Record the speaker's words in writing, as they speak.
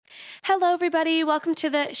Hello, everybody. Welcome to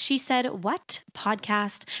the She Said What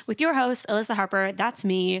podcast with your host, Alyssa Harper. That's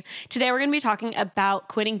me. Today, we're going to be talking about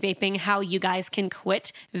quitting vaping, how you guys can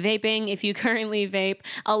quit vaping if you currently vape.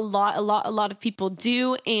 A lot of people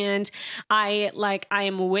do. And I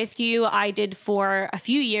am with you. I did for a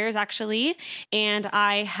few years, actually. And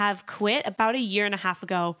I have quit about a year and a half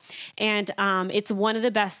ago. And it's one of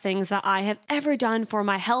the best things that I have ever done for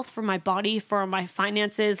my health, for my body, for my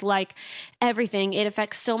finances, like everything. It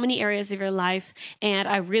affects so many areas of your life, and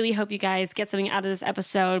I really hope you guys get something out of this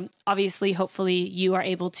episode. Obviously, hopefully you are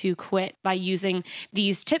able to quit by using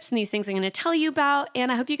these tips and these things I'm going to tell you about,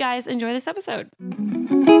 and I hope you guys enjoy this episode.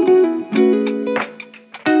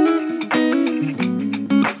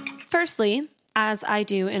 Firstly, as I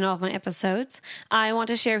do in all of my episodes, I want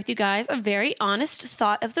to share with you guys a very honest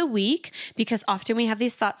thought of the week, because often we have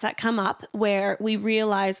these thoughts that come up where we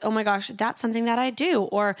realize, oh my gosh, that's something that I do,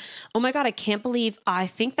 or oh my God, I can't believe I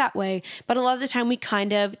think that way. But a lot of the time we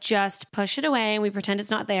kind of just push it away and we pretend it's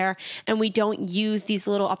not there, and we don't use these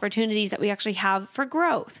little opportunities that we actually have for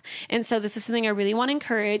growth. And so this is something I really want to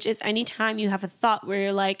encourage, is anytime you have a thought where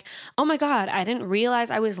you're like, oh my God, I didn't realize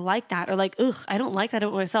I was like that, or like, ugh, I don't like that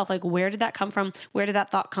about myself. Like, where did that come from? Where did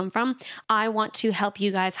that thought come from? I want to help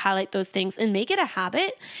you guys highlight those things and make it a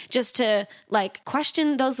habit just to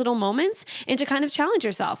question those little moments and to kind of challenge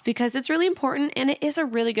yourself, because it's really important and it is a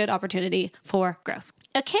really good opportunity for growth.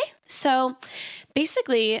 Okay, so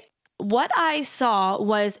basically, what I saw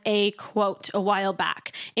was a quote a while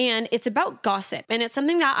back, and it's about gossip. And it's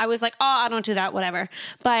something that I was like, oh, I don't do that, whatever.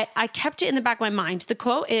 But I kept it in the back of my mind. The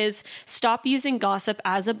quote is, stop using gossip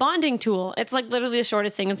as a bonding tool. It's like literally the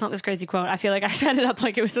shortest thing. It's not this crazy quote. I feel like I set it up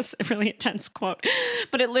like it was a really intense quote,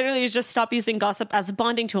 but it literally is just stop using gossip as a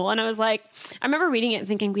bonding tool. And I was like, I remember reading it and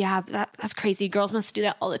thinking, yeah, that's crazy. Girls must do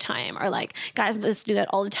that all the time. Or like guys must do that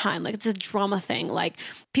all the time. Like it's a drama thing. Like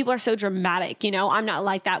people are so dramatic, I'm not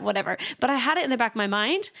like that, whatever. But I had it in the back of my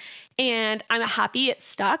mind, and I'm happy it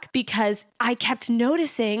stuck because I kept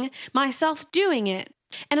noticing myself doing it.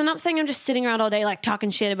 And I'm not saying I'm just sitting around all day like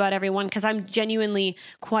talking shit about everyone, because I'm genuinely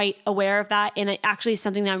quite aware of that. And it actually is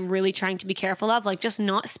something that I'm really trying to be careful of, like just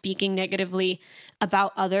not speaking negatively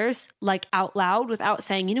about others like out loud without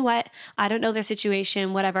saying, you know what, I don't know their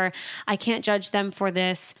situation, whatever. I can't judge them for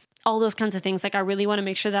this. All those kinds of things. Like I really want to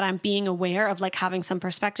make sure that I'm being aware of like having some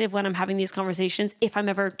perspective when I'm having these conversations. If I'm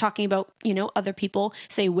ever talking about, other people,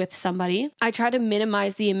 say with somebody, I try to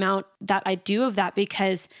minimize the amount that I do of that,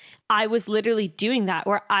 because I was literally doing that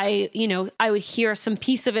where I would hear some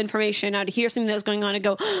piece of information. I'd hear something that was going on and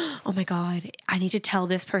go, oh my God, I need to tell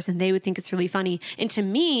this person. They would think it's really funny. And to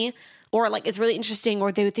me, or like it's really interesting,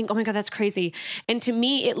 or they would think, oh my God, that's crazy. And to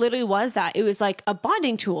me, it literally was that. It was like a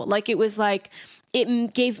bonding tool. Like it was like,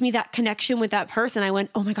 it gave me that connection with that person. I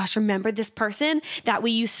went, oh my gosh, remember this person that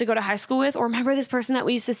we used to go to high school with? Or remember this person that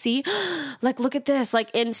we used to see? Like, look at this. Like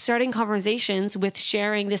in starting conversations with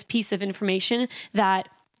sharing this piece of information that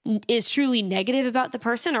is truly negative about the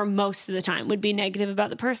person, or most of the time would be negative about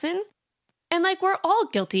the person. And like, we're all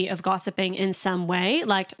guilty of gossiping in some way.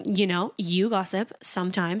 Like, you gossip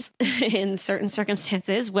sometimes in certain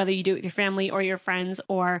circumstances, whether you do it with your family or your friends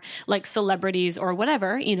or like celebrities or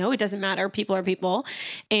whatever, it doesn't matter. People are people,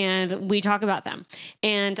 and we talk about them.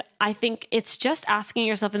 And I think it's just asking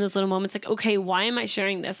yourself in those little moments, like, okay, why am I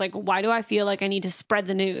sharing this? Like, why do I feel like I need to spread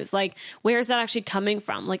the news? Like, where is that actually coming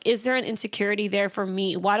from? Like, is there an insecurity there for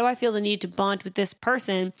me? Why do I feel the need to bond with this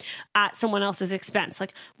person at someone else's expense?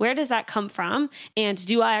 Like, where does that come from? And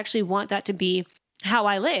do I actually want that to be how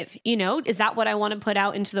I live? Is that what I want to put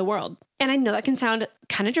out into the world? And I know that can sound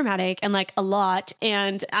kind of dramatic and like a lot.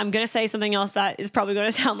 And I'm going to say something else that is probably going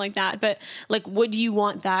to sound like that. But like, would you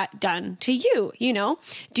want that done to you?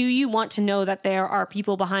 Do you want to know that there are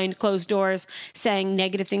people behind closed doors saying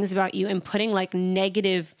negative things about you and putting like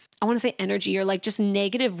negative, I want to say energy, or like just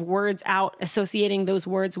negative words out, associating those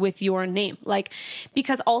words with your name? Like,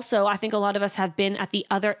 because also I think a lot of us have been at the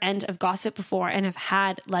other end of gossip before and have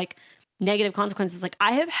had like negative consequences. Like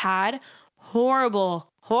I have had horrible,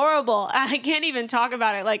 I can't even talk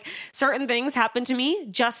about it. Like certain things happen to me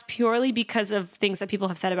just purely because of things that people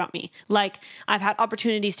have said about me. Like I've had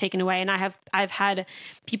opportunities taken away, and I've had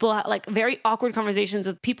people like very awkward conversations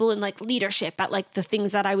with people in like leadership at like the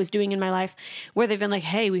things that I was doing in my life, where they've been like,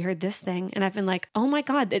 hey, we heard this thing. And I've been like, oh my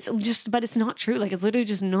God, but it's not true. Like it's literally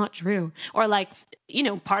just not true. Or like,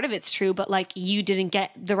 part of it's true, but like you didn't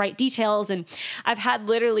get the right details. And I've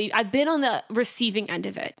been on the receiving end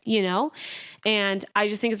of it, and I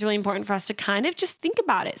just think it's really important for us to kind of just think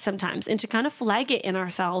about it sometimes and to kind of flag it in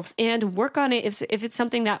ourselves and work on it if it's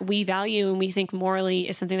something that we value and we think morally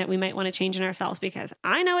is something that we might want to change in ourselves, because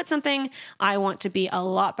I know it's something I want to be a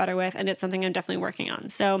lot better with, and it's something I'm definitely working on.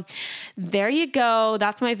 So there you go.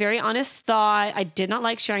 That's my very honest thought. I did not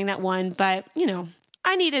like sharing that one, but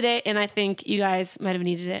I needed it, and I think you guys might have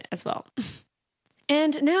needed it as well.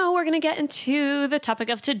 And now we're going to get into the topic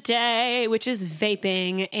of today, which is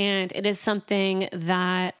vaping. And it is something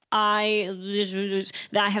that I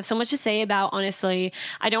have so much to say about, honestly.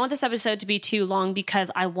 I don't want this episode to be too long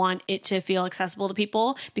because I want it to feel accessible to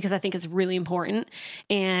people, because I think it's really important.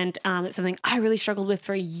 And it's something I really struggled with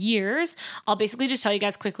for years. I'll basically just tell you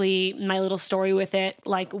guys quickly my little story with it,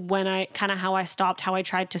 like how I stopped, how I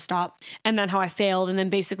tried to stop, and then how I failed. And then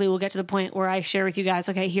basically we'll get to the point where I share with you guys,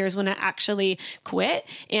 okay, here's when I actually quit,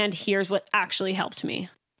 and here's what actually helped me.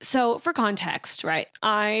 So for context, right,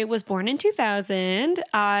 I was born in 2000.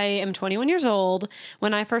 I am 21 years old.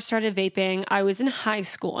 When I first started vaping, I was in high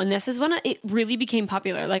school, and this is when it really became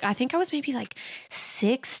popular. Like, I think I was maybe like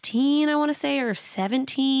 16, I want to say, or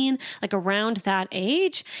 17, like around that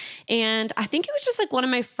age. And I think it was just like one of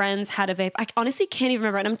my friends had a vape. I honestly can't even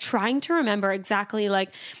remember. And I'm trying to remember exactly like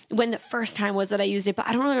when the first time was that I used it, but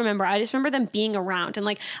I don't really remember. I just remember them being around, and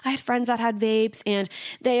like I had friends that had vapes and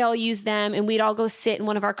they all used them, and we'd all go sit in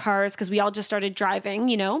one of our cars because we all just started driving,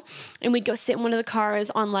 and we'd go sit in one of the cars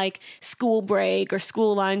on like school break or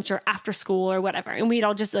school lunch or after school or whatever. And we'd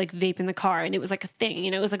all just like vape in the car, and it was like a thing,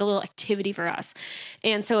 it was like a little activity for us.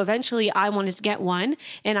 And so eventually I wanted to get one,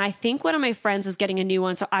 and I think one of my friends was getting a new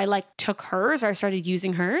one. So I like took hers, or I started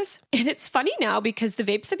using hers. And it's funny now because the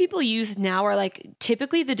vapes that people use now are like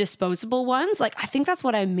typically the disposable ones. Like I think that's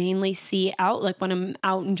what I mainly see out, like when I'm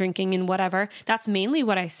out and drinking and whatever, that's mainly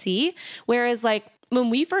what I see. Whereas like when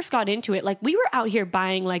we first got into it, like we were out here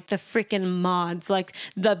buying like the freaking mods, like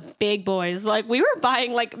the big boys, like we were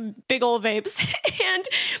buying like big old vapes and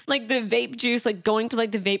like the vape juice, like going to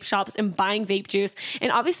like the vape shops and buying vape juice. And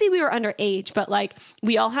obviously we were underage, but like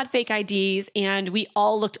we all had fake IDs and we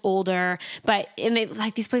all looked older, and they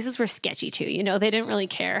like these places were sketchy too, they didn't really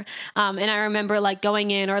care. And I remember like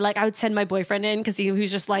going in, or like I would send my boyfriend in because he was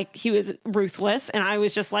just like, he was ruthless. And I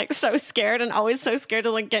was just like so scared, and always so scared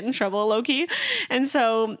to like get in trouble low key. And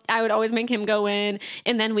so I would always make him go in,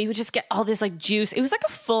 and then we would just get all this like juice. It was like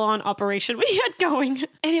a full on operation we had going,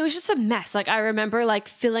 and it was just a mess. Like I remember like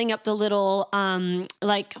filling up the little,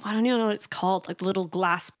 like, I don't even know what it's called, like the little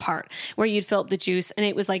glass part where you'd fill up the juice, and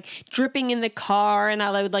it was like dripping in the car, and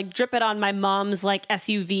I would like drip it on my mom's like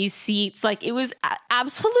SUV seats. Like it was an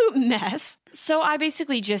absolute mess. So I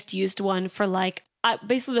basically just used one for like,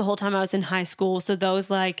 basically the whole time I was in high school. So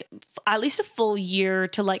those like at least a full year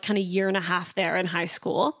to like kind of year and a half there in high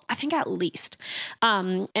school, I think at least.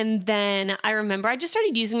 And then I remember I just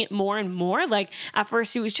started using it more and more. Like at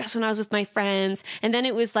first it was just when I was with my friends, and then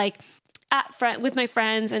it was like with my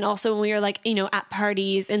friends, and also when we were like, at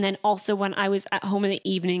parties, and then also when I was at home in the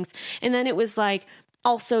evenings. And then it was like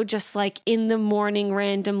also just like in the morning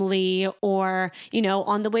randomly, or,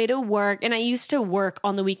 on the way to work. And I used to work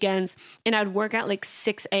on the weekends, and I'd work at like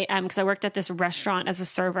 6 a.m. because I worked at this restaurant as a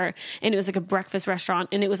server, and it was like a breakfast restaurant,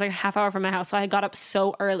 and it was like a half hour from my house. So I got up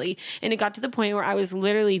so early, and it got to the point where I was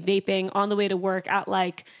literally vaping on the way to work at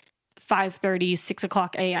like 5:30, 6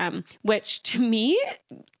 o'clock a.m., which to me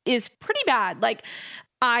is pretty bad. Like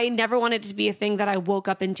I never wanted it to be a thing that I woke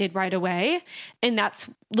up and did right away. And that's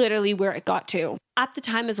literally where it got to. At the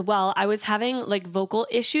time as well, I was having like vocal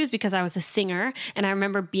issues because I was a singer. And I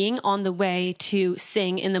remember being on the way to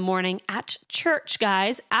sing in the morning at church,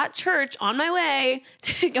 guys, at church, on my way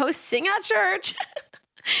to go sing at church.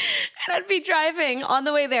 And I'd be driving on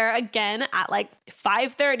the way there again at like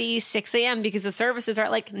 5:30, 6 a.m. because the services are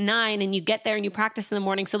at like 9, and you get there and you practice in the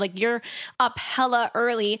morning. So like you're up hella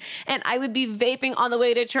early, and I would be vaping on the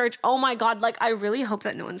way to church. Oh my God. Like I really hope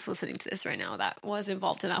that no one's listening to this right now that was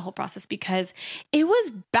involved in that whole process, because it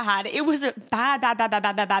was bad. It was bad.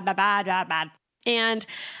 And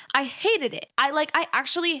I hated it. I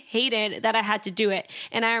actually hated that I had to do it.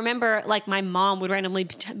 And I remember like my mom would randomly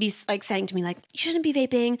be like saying to me, like, you shouldn't be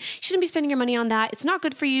vaping. You shouldn't be spending your money on that. It's not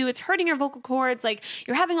good for you. It's hurting your vocal cords. Like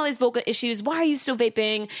you're having all these vocal issues. Why are you still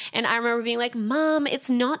vaping? And I remember being like, Mom, it's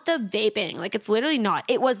not the vaping. Like it's literally not.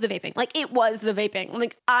 It was the vaping. Like it was the vaping.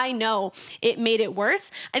 Like I know it made it worse.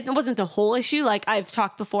 It wasn't the whole issue. Like I've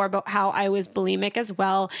talked before about how I was bulimic as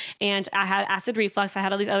well. And I had acid reflux. I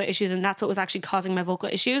had all these other issues. And that's what was actually causing my vocal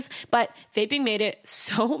issues, but vaping made it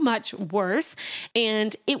so much worse.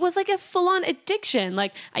 And it was like a full on addiction.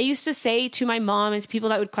 Like I used to say to my mom and to people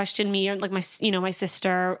that would question me, or like my, my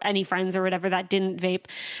sister, any friends or whatever that didn't vape,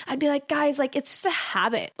 I'd be like, guys, like it's just a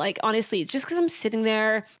habit. Like honestly, it's just because I'm sitting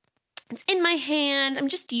there, it's in my hand, I'm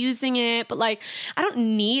just using it, but like, I don't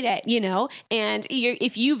need it, And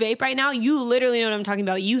if you vape right now, you literally know what I'm talking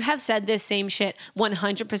about. You have said this same shit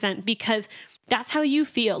 100% because that's how you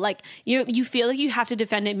feel. Like you feel like you have to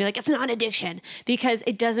defend it and be like, it's not an addiction, because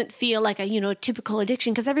it doesn't feel like a, typical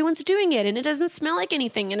addiction because everyone's doing it and it doesn't smell like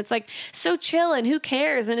anything. And it's like so chill and who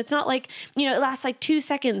cares? And it's not like, it lasts like 2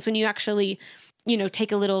 seconds when you actually,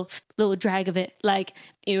 take a little drag of it. Like,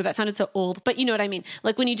 that sounded so old, but you know what I mean?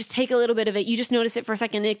 Like when you just take a little bit of it, you just notice it for a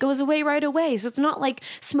second and it goes away right away. So it's not like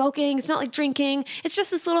smoking. It's not like drinking. It's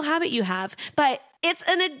just this little habit you have, but it's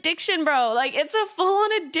an addiction, bro. Like it's a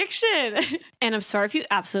full-on addiction. And I'm sorry if you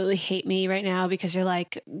absolutely hate me right now because you're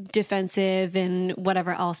like defensive and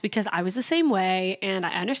whatever else, because I was the same way and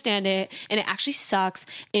I understand it and it actually sucks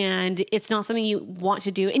and it's not something you want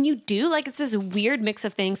to do. And you do, like, it's this weird mix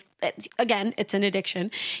of things. Again, it's an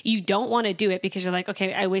addiction. You don't want to do it because you're like,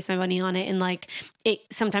 okay, I waste my money on it. And like, it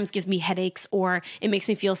sometimes gives me headaches or it makes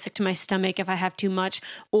me feel sick to my stomach if I have too much,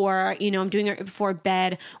 or, I'm doing it before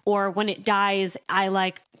bed, or when it dies, I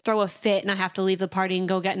like throw a fit and I have to leave the party and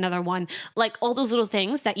go get another one. Like all those little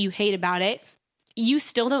things that you hate about it, you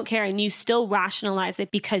still don't care and you still rationalize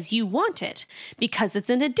it because you want it, because it's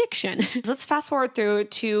an addiction. Let's fast forward through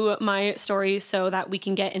to my story so that we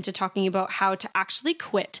can get into talking about how to actually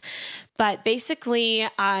quit. But basically,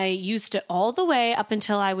 I used it all the way up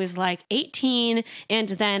until I was like 18, and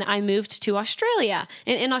then I moved to Australia.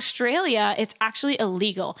 And in Australia, it's actually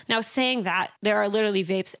illegal. Now, saying that, there are literally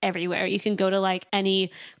vapes everywhere. You can go to like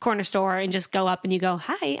any corner store and just go up and you go,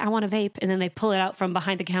 hi, I want a vape. And then they pull it out from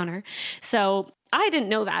behind the counter. So I didn't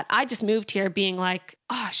know that. I just moved here being like,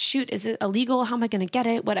 oh, shoot, is it illegal? How am I going to get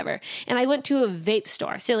it? Whatever. And I went to a vape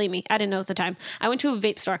store. Silly me. I didn't know at the time. I went to a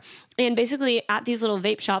vape store. And basically at these little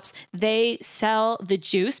vape shops, they sell the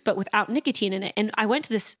juice, but without nicotine in it. And I went to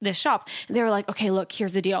this shop and they were like, okay, look,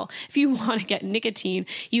 here's the deal. If you want to get nicotine,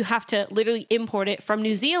 you have to literally import it from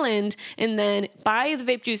New Zealand and then buy the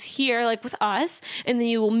vape juice here, like with us, and then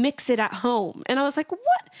you will mix it at home. And I was like,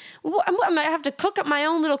 what? I have to cook up my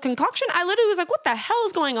own little concoction? I literally was like, what the hell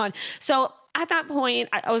is going on? So at that point,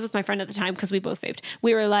 I was with my friend at the time because we both vaped.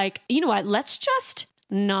 We were like, you know what? Let's just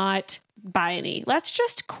not buy any. Let's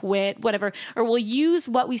just quit, whatever. Or we'll use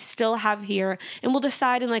what we still have here and we'll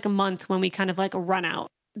decide in like a month when we kind of like run out.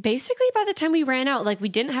 Basically, by the time we ran out, like we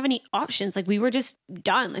didn't have any options. Like we were just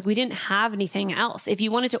done. Like we didn't have anything else. If you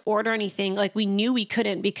wanted to order anything, like we knew we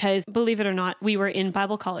couldn't because, believe it or not, we were in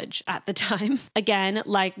Bible college at the time. Again,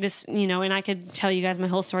 like this, and I could tell you guys my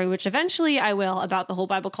whole story, which eventually I will, about the whole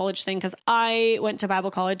Bible college thing, because I went to Bible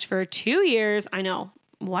college for 2 years. I know.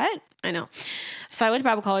 What? I know. So I went to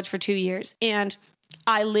Bible college for 2 years and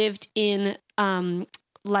I lived in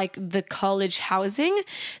like the college housing.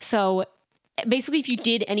 So basically, if you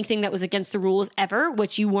did anything that was against the rules ever,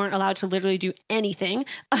 which you weren't allowed to literally do anything,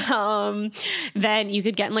 then you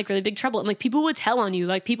could get in like really big trouble. And like people would tell on you,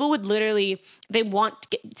 like people would literally, they want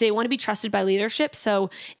to be trusted by leadership.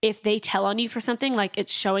 So if they tell on you for something, like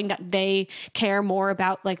it's showing that they care more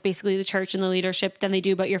about like basically the church and the leadership than they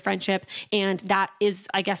do about your friendship. And that is,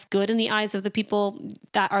 I guess, good in the eyes of the people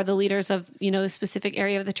that are the leaders of, the specific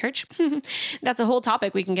area of the church. That's a whole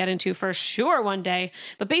topic we can get into for sure one day.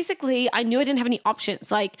 But basically, I knew I didn't have any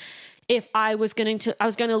options. Like if I was going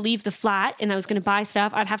to leave the flat and I was going to buy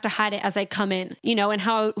stuff, I'd have to hide it as I come in, and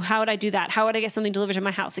how would I do that? How would I get something delivered to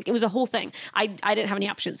my house? Like it was a whole thing. I didn't have any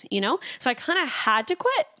options, so I kind of had to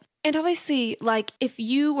quit. And obviously, like if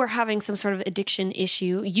you were having some sort of addiction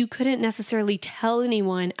issue, you couldn't necessarily tell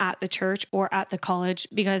anyone at the church or at the college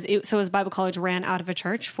because as Bible college ran out of a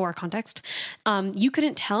church, for context, you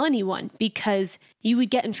couldn't tell anyone because you would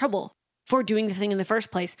get in trouble for doing the thing in the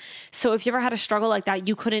first place. So if you ever had a struggle like that,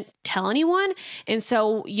 you couldn't tell anyone. And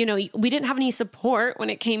so, we didn't have any support when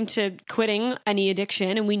it came to quitting any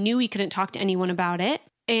addiction, and we knew we couldn't talk to anyone about it.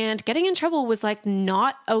 And getting in trouble was like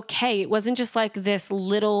not okay. It wasn't just like this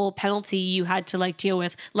little penalty you had to like deal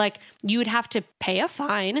with. Like you would have to pay a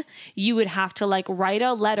fine. You would have to like write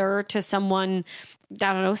a letter to someone,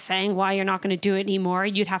 I don't know, saying why you're not going to do it anymore.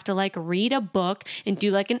 You'd have to like read a book and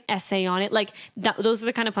do like an essay on it. Like those are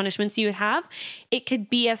the kind of punishments you would have. It could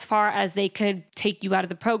be as far as they could take you out of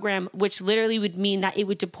the program, which literally would mean that it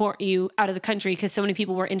would deport you out of the country because so many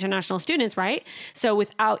people were international students, right? So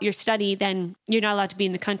without your study, then you're not allowed to be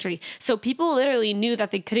in the country. So people literally knew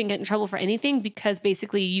that they couldn't get in trouble for anything because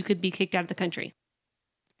basically you could be kicked out of the country.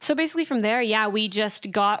 So basically from there, yeah, we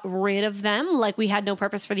just got rid of them. Like we had no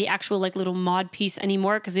purpose for the actual like little mod piece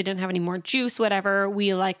anymore because we didn't have any more juice, whatever.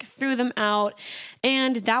 We like threw them out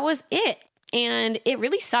and that was it. And it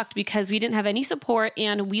really sucked because we didn't have any support.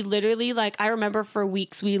 And we literally, like, I remember for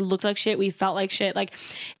weeks, we looked like shit. We felt like shit. Like,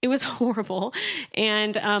 it was horrible.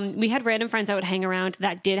 And we had random friends that would hang around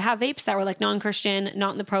that did have vapes that were like non-Christian,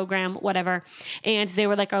 not in the program, whatever. And they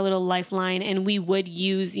were like our little lifeline. And we would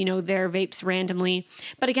use, you know, their vapes randomly.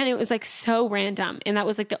 But again, it was like so random. And that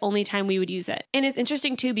was like the only time we would use it. And it's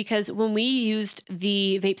interesting too, because when we used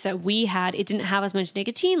the vapes that we had, it didn't have as much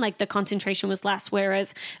nicotine. Like the concentration was less.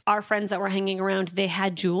 Whereas our friends that were hanging around, they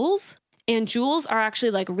had Juuls, and Juuls are actually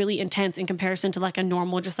like really intense in comparison to like a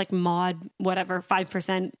normal, just like mod, whatever,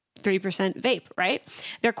 5%, 3% vape, right?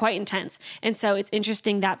 They're quite intense. And so it's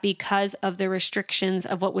interesting that because of the restrictions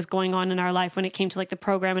of what was going on in our life when it came to like the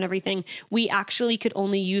program and everything, we actually could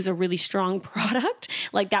only use a really strong product.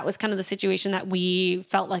 Like that was kind of the situation that we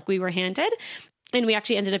felt like we were handed. And we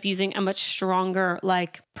actually ended up using a much stronger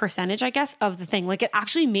like percentage, I guess, of the thing. Like it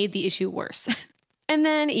actually made the issue worse. And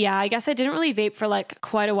then, yeah, I guess I didn't really vape for like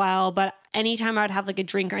quite a while, but anytime I would have like a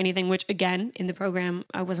drink or anything, which again, in the program,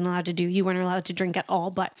 I wasn't allowed to do. You weren't allowed to drink at all.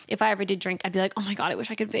 But if I ever did drink, I'd be like, oh my God, I wish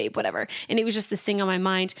I could vape, whatever. And it was just this thing on my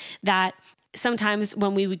mind that sometimes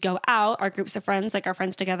when we would go out, our groups of friends, like our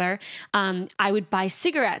friends together, I would buy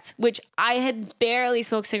cigarettes, which I had barely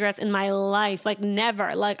smoked cigarettes in my life, like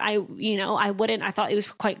never. Like I wouldn't, I thought it was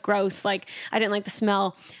quite gross. Like I didn't like the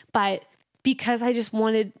smell, but because I just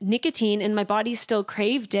wanted nicotine and my body still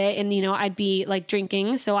craved it. And, you know, I'd be like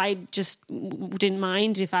drinking. So I just didn't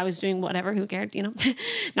mind if I was doing whatever, who cared, you know,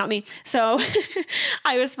 not me. So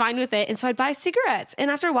I was fine with it. And so I'd buy cigarettes. And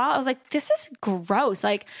after a while I was like, this is gross.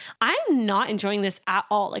 Like I'm not enjoying this at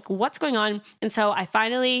all. Like what's going on? And so I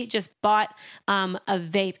finally just bought a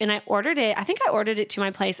vape and I ordered it. I think I ordered it to my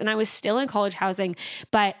place and I was still in college housing,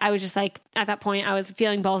 but I was just like, at that point I was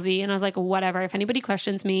feeling ballsy and I was like, whatever, if anybody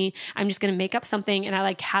questions me, I'm just going to make up something. And I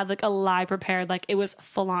like had like a lie prepared. Like it was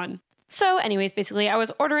full on. So anyways, basically I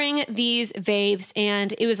was ordering these vapes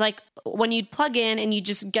and it was like when you'd plug in and you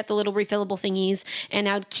just get the little refillable thingies and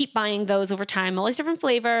I would keep buying those over time, all these different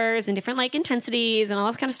flavors and different like intensities and all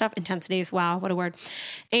this kind of stuff. Intensities. Wow. What a word.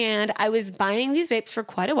 And I was buying these vapes for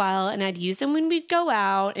quite a while and I'd use them when we'd go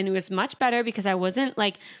out and it was much better because I wasn't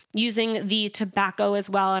like using the tobacco as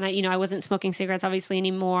well. And I wasn't smoking cigarettes obviously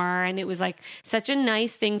anymore. And it was like such a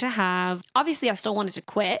nice thing to have. Obviously I still wanted to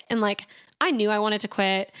quit and like, I knew I wanted to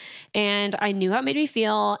quit and I knew how it made me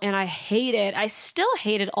feel and I still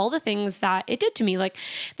hated all the things that it did to me, like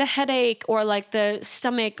the headache or like the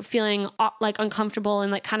stomach feeling like uncomfortable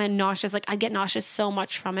and like kind of nauseous. Like I get nauseous so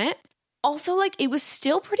much from it. Also, like it was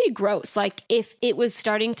still pretty gross. Like if it was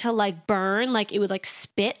starting to like burn, like it would like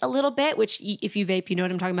spit a little bit, which if you vape, you know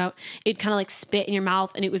what I'm talking about. It kind of like spit in your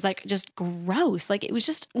mouth and it was like just gross. Like it was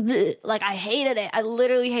just bleh. Like I hated it. I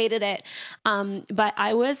literally hated it. But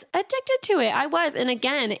I was addicted to it. I was. And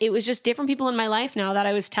again, it was just different people in my life now that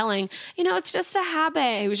I was telling, it's just a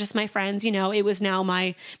habit. It was just my friends, it was now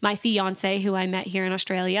my fiance who I met here in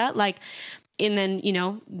Australia. Like, and then,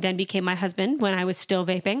 then became my husband when I was still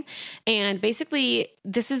vaping. And basically,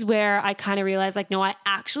 this is where I kind of realized, like, no, I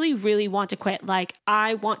actually really want to quit. Like,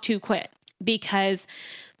 I want to quit because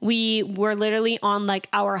we were literally on like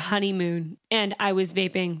our honeymoon and I was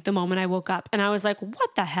vaping the moment I woke up. And I was like,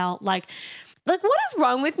 what the hell? Like, what is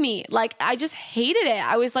wrong with me? Like, I just hated it.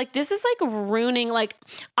 I was like, this is like ruining, like,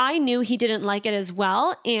 I knew he didn't like it as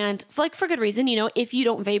well. And for good reason, if you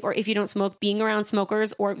don't vape or if you don't smoke, being around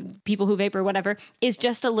smokers or people who vape or whatever is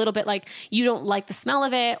just a little bit like, you don't like the smell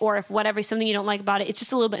of it, or if whatever, something you don't like about it, it's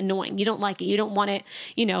just a little bit annoying. You don't like it. You don't want it,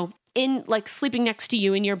 in like sleeping next to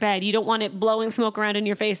you in your bed. You don't want it blowing smoke around in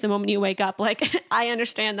your face the moment you wake up. Like, I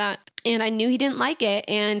understand that. And I knew he didn't like it.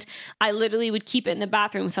 And I literally would keep it in the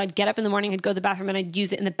bathroom. So I'd get up in the morning, I'd go to the bathroom and I'd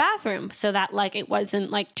use it in the bathroom so that like it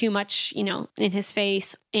wasn't like too much, in his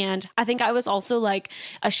face. And I think I was also like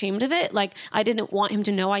ashamed of it. Like I didn't want him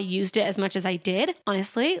to know I used it as much as I did,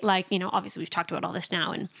 honestly. Like, obviously we've talked about all this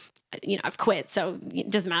now and I've quit, so it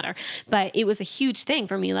doesn't matter. But it was a huge thing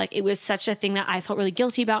for me. Like it was such a thing that I felt really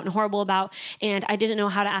guilty about and horrible about. And I didn't know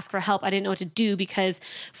how to ask for help. I didn't know what to do because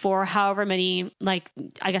for however many, like,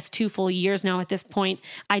 I guess 2 full years now at this point,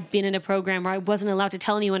 I'd been in a program where I wasn't allowed to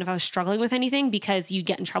tell anyone if I was struggling with anything because you'd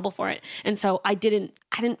get in trouble for it. And so I didn't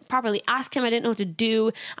properly ask him. I didn't know what to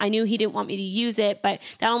do. I knew he didn't want me to use it, but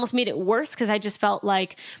that almost made it worse because I just felt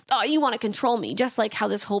like, oh, you want to control me, just like how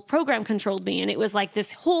this whole program controlled me. And it was like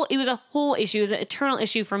it was a whole issue. It was an eternal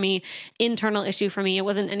issue for me, internal issue for me. It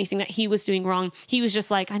wasn't anything that he was doing wrong. He was just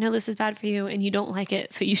like, I know this is bad for you and you don't like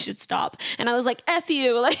it, so you should stop. And I was like, F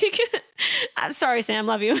you. Like, I'm sorry, Sam,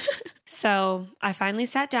 love you. So I finally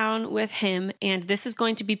sat down with him, and this is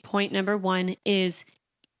going to be point number 1 is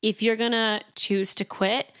if you're going to choose to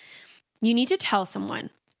quit, you need to tell someone.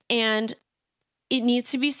 And it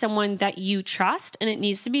needs to be someone that you trust, and it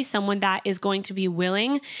needs to be someone that is going to be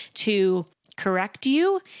willing to correct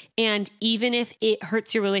you. And even if it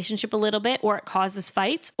hurts your relationship a little bit or it causes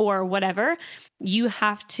fights or whatever, you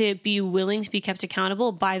have to be willing to be kept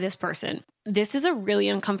accountable by this person. This is a really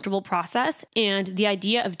uncomfortable process. And the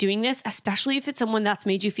idea of doing this, especially if it's someone that's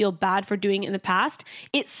made you feel bad for doing it in the past,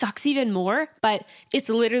 it sucks even more, but it's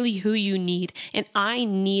literally who you need. And I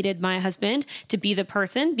needed my husband to be the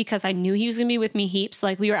person because I knew he was going to be with me heaps.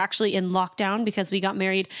 Like, we were actually in lockdown because we got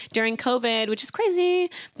married during COVID, which is crazy,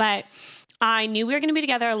 but I knew we were going to be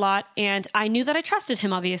together a lot, and I knew that I trusted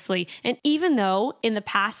him, obviously. And even though in the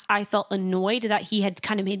past I felt annoyed that he had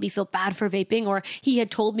kind of made me feel bad for vaping, or he had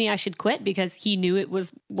told me I should quit because he knew it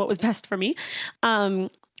was what was best for me,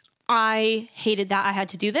 I hated that I had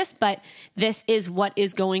to do this, but this is what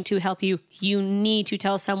is going to help you. You need to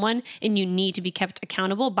tell someone, and you need to be kept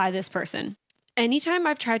accountable by this person. Anytime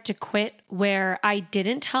I've tried to quit where I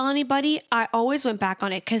didn't tell anybody, I always went back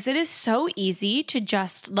on it because it is so easy to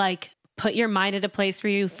just like put your mind at a place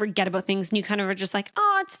where you forget about things and you kind of are just like,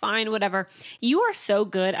 oh, it's fine, whatever. You are so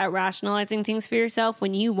good at rationalizing things for yourself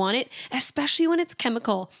when you want it, especially when it's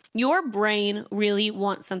chemical. Your brain really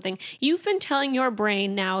wants something. You've been telling your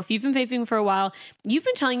brain now, if you've been vaping for a while, you've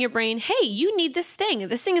been telling your brain, hey, you need this thing.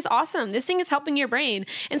 This thing is awesome. This thing is helping your brain.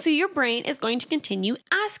 And so your brain is going to continue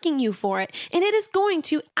asking you for it. And it is going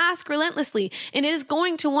to ask relentlessly. And it is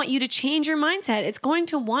going to want you to change your mindset. It's going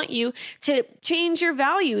to want you to change your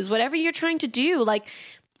values, whatever you're trying to do. Like,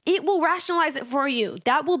 it will rationalize it for you.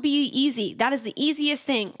 That will be easy. That is the easiest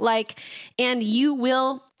thing. Like, and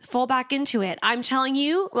you fall back into it. I'm telling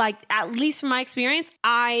you, like, at least from my experience,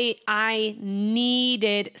 I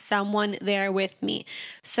needed someone there with me.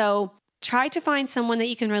 So try to find someone that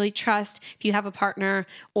you can really trust. If you have a partner,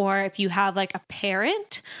 or if you have like a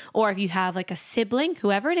parent, or if you have like a sibling,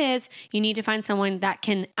 whoever it is, you need to find someone that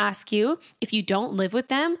can ask you. If you don't live with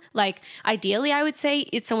them, like ideally I would say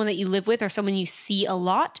it's someone that you live with or someone you see a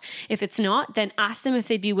lot. If it's not, then ask them if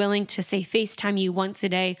they'd be willing to say FaceTime you once a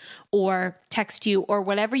day or text you or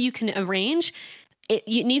whatever you can arrange.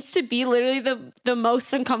 It needs to be literally the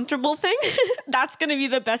most uncomfortable thing. That's going to be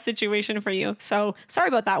the best situation for you. So sorry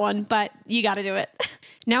about that one, but you got to do it.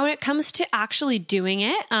 Now, when it comes to actually doing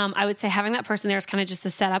it, I would say having that person there is kind of just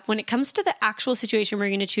the setup. When it comes to the actual situation where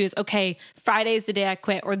you're going to choose, okay, Friday is the day I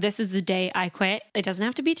quit, or this is the day I quit. It doesn't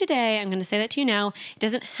have to be today. I'm going to say that to you now. It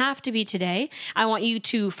doesn't have to be today. I want you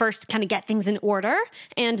to first kind of get things in order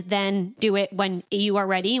and then do it when you are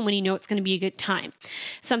ready and when you know it's going to be a good time.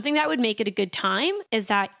 Something that would make it a good time is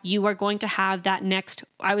that you are going to have that next,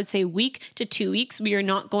 I would say, week to 2 weeks where you're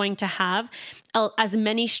not going to have as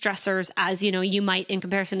many stressors as, you might in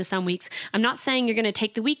comparison to some weeks. I'm not saying you're going to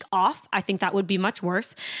take the week off. I think that would be much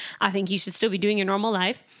worse. I think you should still be doing your normal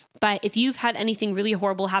life. But if you've had anything really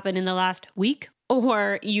horrible happen in the last week,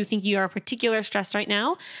 or you think you are particularly stressed right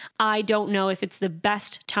now, I don't know if it's the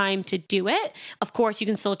best time to do it. Of course, you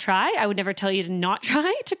can still try. I would never tell you to not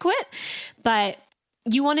try to quit, but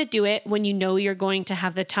you want to do it when you know you're going to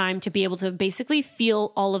have the time to be able to basically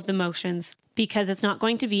feel all of the motions, because it's not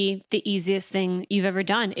going to be the easiest thing you've ever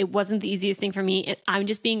done. It wasn't the easiest thing for me. I'm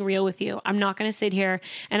just being real with you. I'm not going to sit here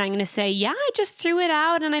and I'm going to say, yeah, I just threw it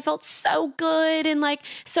out and I felt so good and like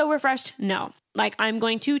so refreshed. No, like I'm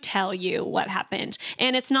going to tell you what happened.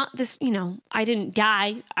 And it's not this, I didn't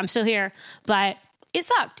die. I'm still here, but it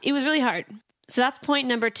sucked. It was really hard. So that's point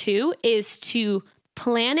number 2, is to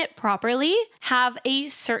plan it properly. Have a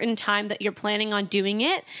certain time that you're planning on doing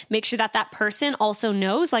it. Make sure that that person also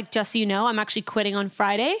knows, like, just so you know, I'm actually quitting on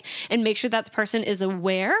Friday, and make sure that the person is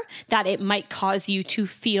aware that it might cause you to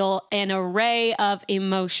feel an array of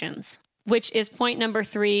emotions, which is point number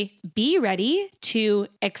 3. Be ready to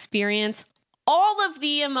experience all of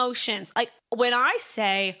the emotions. Like, when I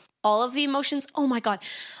say all of the emotions, oh my God,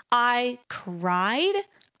 I cried.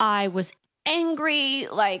 I was angry.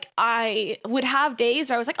 Like, I would have days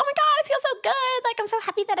where I was like, oh my God, I feel so good. Like, I'm so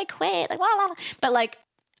happy that I quit. Like, blah, blah, blah. But like,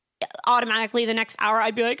 automatically the next hour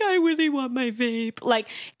I'd be like, I really want my vape. Like,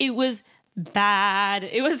 it was bad.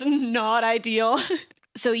 It was not ideal.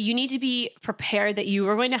 So you need to be prepared that you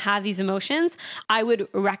are going to have these emotions. I would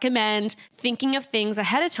recommend thinking of things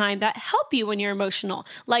ahead of time that help you when you're emotional.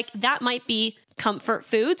 Like, that might be comfort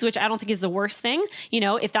foods, which I don't think is the worst thing,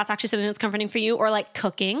 if that's actually something that's comforting for you, or like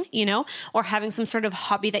cooking, or having some sort of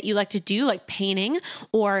hobby that you like to do, like painting,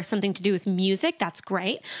 or something to do with music, that's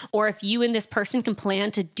great. Or if you and this person can plan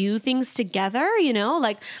to do things together,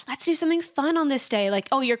 like, let's do something fun on this day. Like,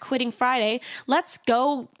 oh, you're quitting Friday. Let's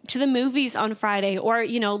go to the movies on Friday. Or,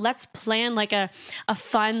 let's plan like a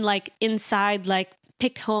fun, like inside, like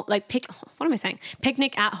picnic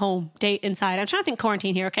at home date inside. I'm trying to think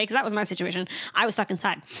quarantine here, okay? Because that was my situation. I was stuck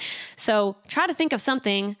inside. So try to think of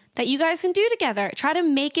something that you guys can do together. Try to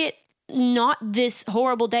make it not this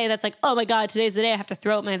horrible day that's like, oh my God, today's the day I have to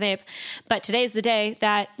throw out my vape. But today's the day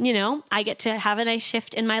that, I get to have a nice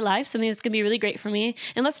shift in my life, something that's going to be really great for me.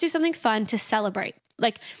 And let's do something fun to celebrate.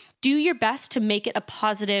 Like, do your best to make it a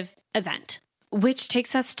positive event. Which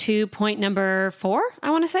takes us to point number 4, I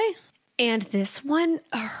want to say. And this one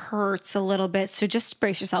hurts a little bit, so just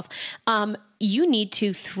brace yourself. You need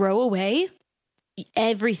to throw away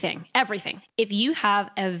everything. If you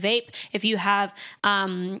have a vape, if you have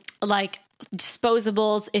like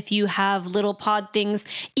disposables, if you have little pod things,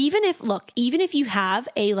 even if you have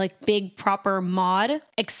a like big proper mod,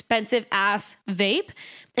 expensive ass vape,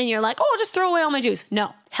 and you're like, oh, I'll just throw away all my juice.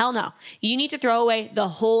 No, hell no. You need to throw away the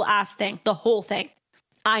whole ass thing, the whole thing.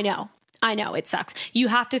 I know it sucks. You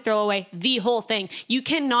have to throw away the whole thing. You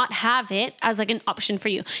cannot have it as like an option for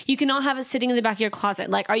you. You cannot have it sitting in the back of your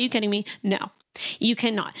closet. Like, are you kidding me? No, you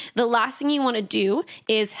cannot. The last thing you want to do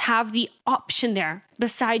is have the option there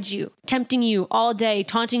beside you, tempting you all day,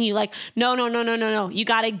 taunting you like, no. You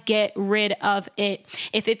got to get rid of it.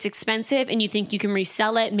 If it's expensive and you think you can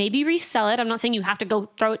resell it, maybe resell it. I'm not saying you have to go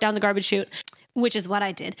throw it down the garbage chute, which is what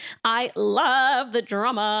I did. I love the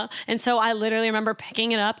drama. And so I literally remember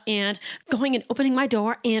picking it up and going and opening my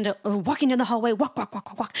door and walking down the hallway, walk.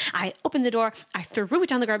 I opened the door, I threw it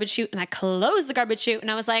down the garbage chute, and I closed the garbage chute. And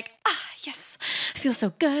I was like, yes, I feel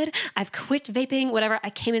so good. I've quit vaping, whatever.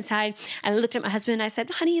 I came inside, I looked at my husband and I said,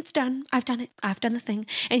 honey, it's done. I've done it. I've done the thing.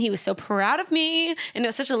 And he was so proud of me. And it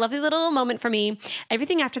was such a lovely little moment for me.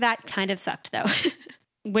 Everything after that kind of sucked though.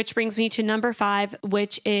 Which brings me to number 5,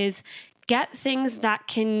 which is get things that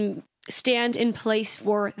can stand in place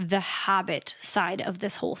for the habit side of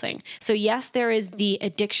this whole thing. So yes, there is the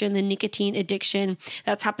addiction, the nicotine addiction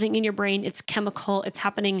that's happening in your brain. It's chemical. It's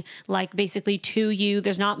happening like basically to you.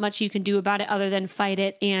 There's not much you can do about it other than fight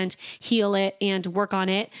it and heal it and work on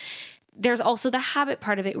it. There's also the habit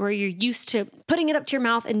part of it where you're used to putting it up to your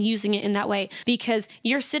mouth and using it in that way because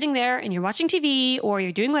you're sitting there and you're watching TV or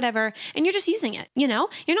you're doing whatever and you're just using it, You're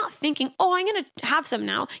not thinking, oh, I'm going to have some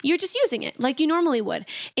now. You're just using it like you normally would.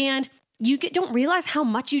 And you don't realize how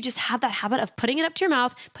much you just have that habit of putting it up to your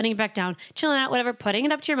mouth, putting it back down, chilling out, whatever, putting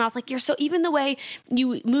it up to your mouth. Like you're so, even the way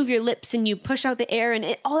you move your lips and you push out the air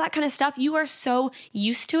and all that kind of stuff, you are so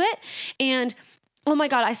used to it. And oh my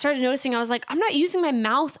God, I started noticing, I was like, I'm not using my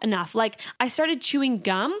mouth enough. Like I started chewing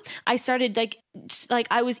gum. I started like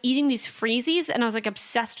I was eating these freezies and I was like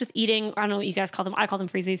obsessed with eating, I don't know what you guys call them. I call them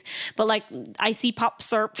freezies, but like icy pop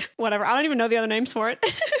syrup, whatever. I don't even know the other names for it.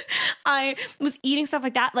 I was eating stuff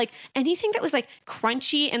like that. Like anything that was like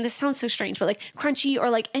crunchy, and this sounds so strange, but like crunchy or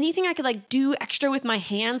like anything I could like do extra with my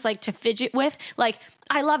hands, like to fidget with, like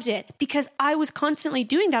I loved it because I was constantly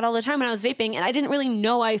doing that all the time when I was vaping and I didn't really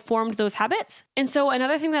know I formed those habits. And so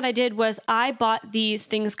another thing that I did was I bought these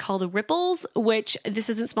things called Ripples, which this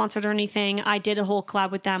isn't sponsored or anything. I did a whole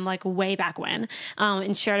collab with them like way back when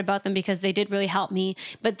and shared about them because they did really help me.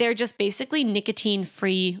 But they're just basically nicotine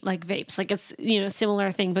free like vapes. Like it's,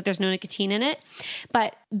 similar thing, but there's no nicotine in it.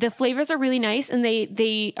 But the flavors are really nice and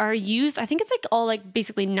they are used, I think it's like all like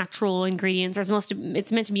basically natural ingredients.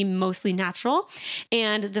 It's meant to be mostly natural.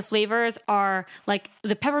 And the flavors are like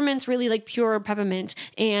the peppermint's really like pure peppermint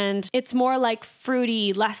and it's more like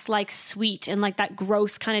fruity, less like sweet and like that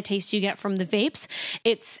gross kind of taste you get from the vapes.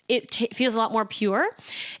 It feels a lot more pure.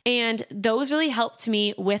 And those really helped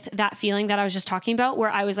me with that feeling that I was just talking about where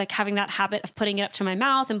I was like having that habit of putting it up to my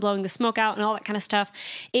mouth and blowing the smoke out and all that kind of stuff.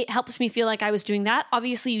 It helps me feel like I was doing that.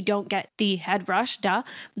 Obviously you don't get the head rush,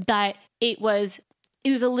 but it was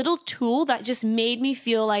a little tool that just made me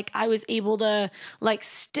feel like I was able to like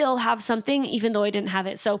still have something even though I didn't have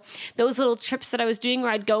it. So those little trips that I was doing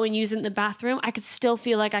where I'd go and use it in the bathroom, I could still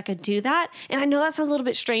feel like I could do that. And I know that sounds a little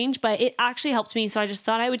bit strange, but it actually helped me. So I just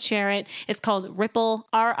thought I would share it. It's called Ripple,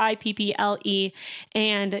 Ripple.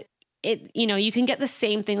 And you can get the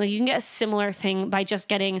same thing. Like you can get a similar thing by just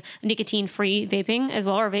getting nicotine-free vaping as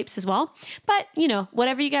well, or vapes as well. But,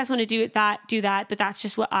 whatever you guys want to do with that, do that. But that's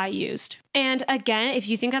just what I used. And again, if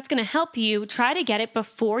you think that's going to help you, try to get it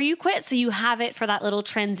before you quit so you have it for that little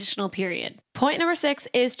transitional period. Point number 6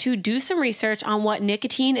 is to do some research on what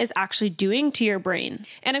nicotine is actually doing to your brain.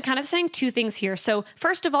 And I'm kind of saying two things here. So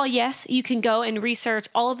first of all, yes, you can go and research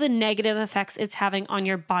all of the negative effects it's having on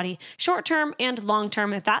your body, short-term and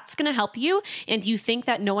long-term. If that's going to help you and you think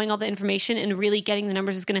that knowing all the information and really getting the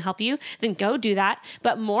numbers is going to help you, then go do that.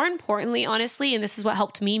 But more importantly, honestly, and this is what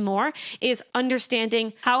helped me more, is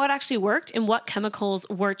understanding how it actually works and what chemicals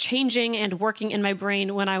were changing and working in my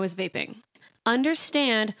brain when I was vaping.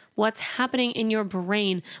 Understand what's happening in your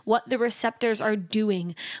brain, what the receptors are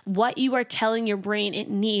doing, what you are telling your brain it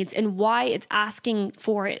needs, and why it's asking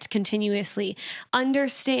for it continuously.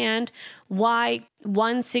 Understand why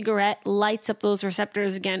one cigarette lights up those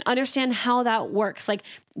receptors again. Understand how that works. Like,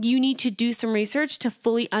 you need to do some research to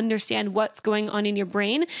fully understand what's going on in your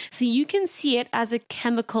brain so you can see it as a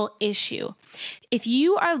chemical issue. If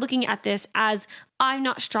you are looking at this as, I'm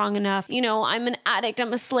not strong enough, I'm an addict,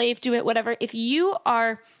 I'm a slave to it, whatever. If you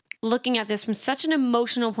are looking at this from such an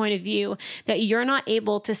emotional point of view that you're not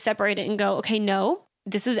able to separate it and go, okay, no,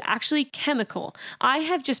 this is actually chemical. I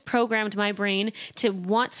have just programmed my brain to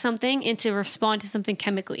want something and to respond to something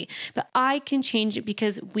chemically. But I can change it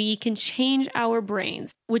because we can change our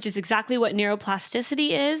brains, which is exactly what neuroplasticity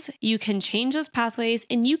is. You can change those pathways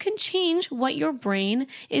and you can change what your brain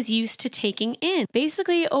is used to taking in.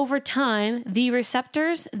 Basically, over time, the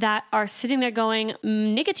receptors that are sitting there going,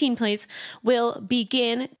 nicotine please, will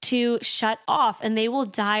begin to shut off and they will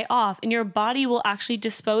die off and your body will actually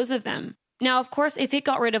dispose of them. Now, of course, if it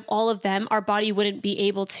got rid of all of them, our body wouldn't be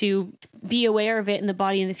able to be aware of it in the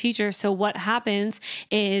body in the future. So what happens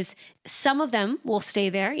is some of them will stay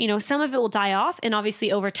there. Some of it will die off. And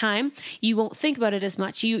obviously over time, you won't think about it as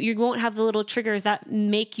much. You won't have the little triggers that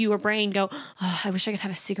make your brain go, oh, I wish I could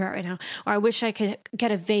have a cigarette right now. Or I wish I could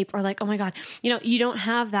get a vape, or like, oh my God, you don't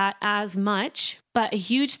have that as much. But a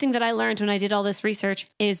huge thing that I learned when I did all this research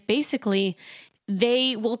is basically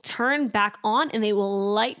they will turn back on and they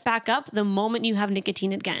will light back up the moment you have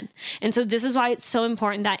nicotine again. And so this is why it's so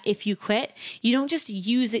important that if you quit, you don't just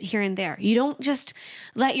use it here and there. You don't just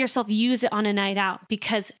let yourself use it on a night out,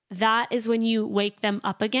 because that is when you wake them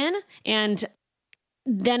up again. And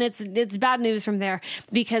then it's bad news from there,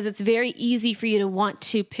 because it's very easy for you to want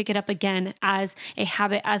to pick it up again as a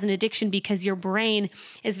habit, as an addiction, because your brain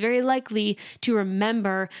is very likely to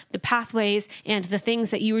remember the pathways and the things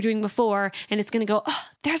that you were doing before. And it's going to go, oh,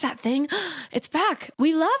 there's that thing. It's back.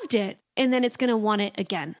 We loved it. And then it's going to want it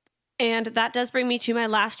again. And that does bring me to my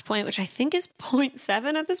last point, which I think is point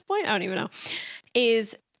 7 at this point. I don't even know,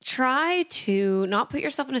 is try to not put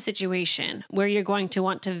yourself in a situation where you're going to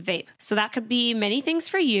want to vape. So that could be many things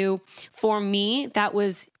for you. For me, that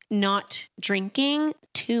was not drinking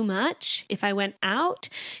too much if I went out,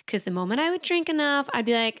 because the moment I would drink enough, I'd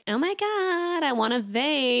be like, oh my God, I want to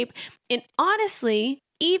vape. And honestly,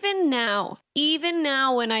 even now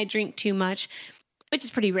when I drink too much, which is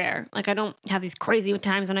pretty rare, like I don't have these crazy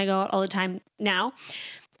times when I go out all the time now,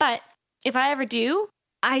 but if I ever do,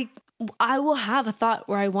 I will have a thought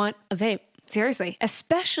where I want a vape. Seriously,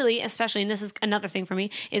 especially, and this is another thing for me,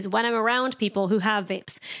 is when I'm around people who have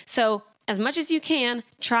vapes. So as much as you can,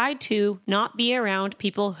 try to not be around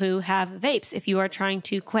people who have vapes if you are trying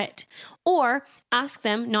to quit, or ask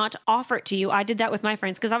them not to offer it to you. I did that with my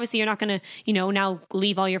friends, because obviously you're not going to, now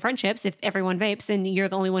leave all your friendships if everyone vapes and you're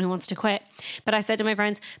the only one who wants to quit. But I said to my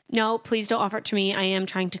friends, no, please don't offer it to me. I am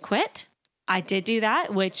trying to quit. I did do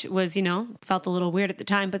that, which was, felt a little weird at the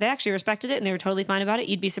time, but they actually respected it and they were totally fine about it.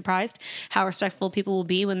 You'd be surprised how respectful people will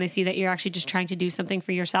be when they see that you're actually just trying to do something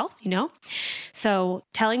for yourself, So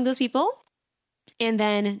telling those people and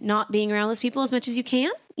then not being around those people as much as you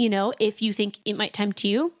can, if you think it might tempt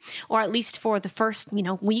you, or at least for the first,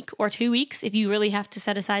 week or 2 weeks, if you really have to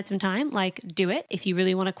set aside some time, like do it. If you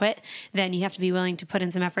really want to quit, then you have to be willing to put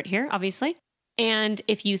in some effort here, obviously. And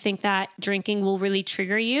if you think that drinking will really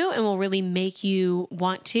trigger you and will really make you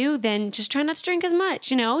want to, then just try not to drink as much.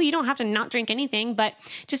 You don't have to not drink anything, but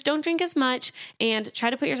just don't drink as much and try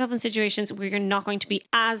to put yourself in situations where you're not going to be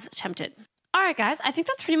as tempted. All right, guys, I think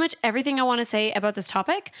that's pretty much everything I want to say about this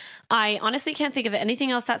topic. I honestly can't think of anything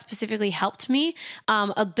else that specifically helped me.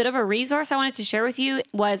 A bit of a resource I wanted to share with you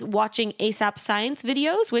was watching ASAP Science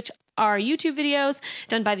videos, which are YouTube videos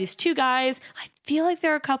done by these two guys. I feel like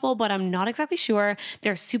there are a couple, but I'm not exactly sure.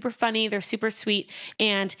 They're super funny. They're super sweet.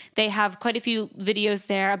 And they have quite a few videos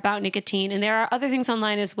there about nicotine. And there are other things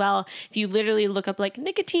online as well. If you literally look up like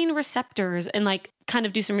nicotine receptors and like kind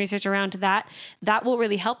of do some research around that, that will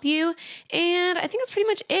really help you. And I think that's pretty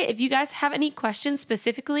much it. If you guys have any questions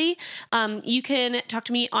specifically, you can talk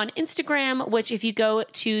to me on Instagram, which if you go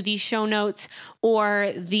to the show notes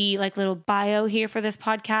or the like little bio here for this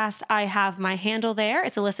podcast, I have my handle there.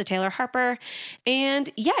 It's Alyssa Taylor Harper. And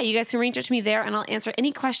yeah, you guys can reach out to me there and I'll answer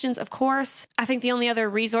any questions, of course. I think the only other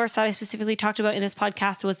resource that I specifically talked about in this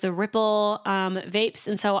podcast was the Ripple vapes.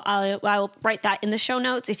 And so I will write that in the show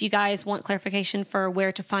notes if you guys want clarification for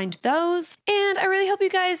where to find those. And I really hope you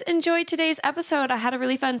guys enjoyed today's episode. I had a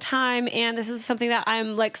really fun time and this is something that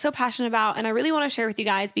I'm like so passionate about and I really want to share with you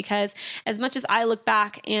guys because as much as I look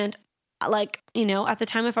back and like, you know, at the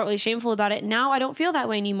time I felt really shameful about it. Now I don't feel that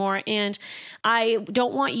way anymore. And I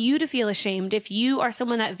don't want you to feel ashamed. If you are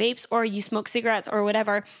someone that vapes or you smoke cigarettes or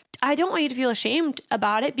whatever, I don't want you to feel ashamed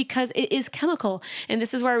about it because it is chemical. And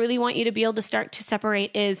this is where I really want you to be able to start to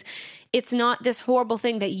separate is it's not this horrible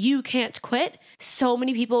thing that you can't quit. So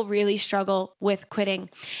many people really struggle with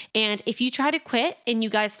quitting. And if you try to quit and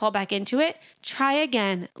you guys fall back into it, try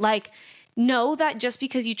again. Like, know that just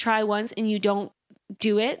because you try once and you don't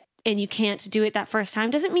do it, and you can't do it that first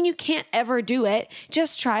time doesn't mean you can't ever do it.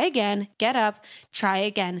 Just try again, get up, try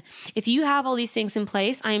again. If you have all these things in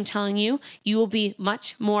place, I am telling you, you will be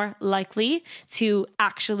much more likely to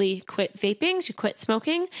actually quit vaping, to quit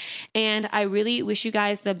smoking. And I really wish you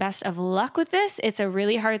guys the best of luck with this. It's a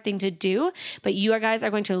really hard thing to do, but you guys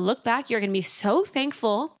are going to look back. You're going to be so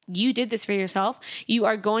thankful you did this for yourself. You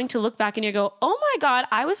are going to look back and you go, oh my God,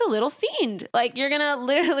 I was a little fiend. Like you're going to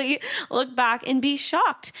literally look back and be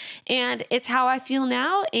shocked. And it's how I feel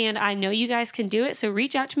now. And I know you guys can do it. So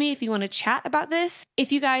reach out to me if you want to chat about this.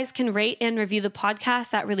 If you guys can rate and review the podcast,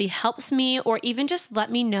 that really helps me. Or even just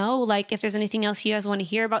let me know, like if there's anything else you guys want to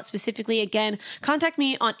hear about specifically. Again, contact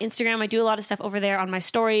me on Instagram. I do a lot of stuff over there on my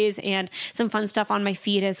stories and some fun stuff on my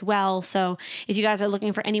feed as well. So if you guys are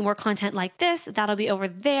looking for any more content like this, that'll be over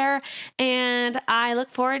there. And I look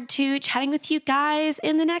forward to chatting with you guys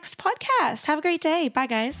in the next podcast. Have a great day. Bye,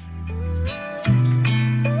 guys.